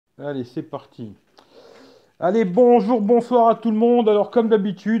Allez, c'est parti. Allez, bonjour, bonsoir à tout le monde. Alors, comme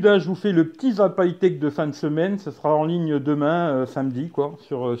d'habitude, je vous fais le petit ZapHighTech de fin de semaine. Ça sera en ligne demain, samedi, quoi,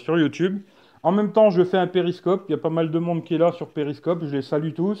 sur YouTube. En même temps, je fais un périscope. Il y a pas mal de monde qui est là sur périscope. Je les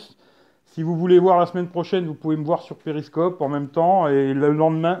salue tous. Si vous voulez voir la semaine prochaine, vous pouvez me voir sur périscope en même temps et le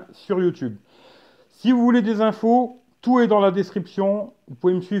lendemain sur YouTube. Si vous voulez des infos, tout est dans la description. Vous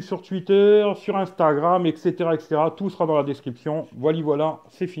pouvez me suivre sur Twitter, sur Instagram, etc., etc. Tout sera dans la description. Voilà, voilà,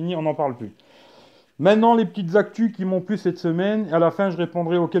 c'est fini, on n'en parle plus. Maintenant, les petites actus qui m'ont plu cette semaine. À la fin, je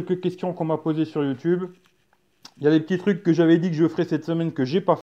répondrai aux quelques questions qu'on m'a posées sur YouTube. Il y a des petits trucs que j'avais dit que je ferais cette semaine que j'ai pas fait.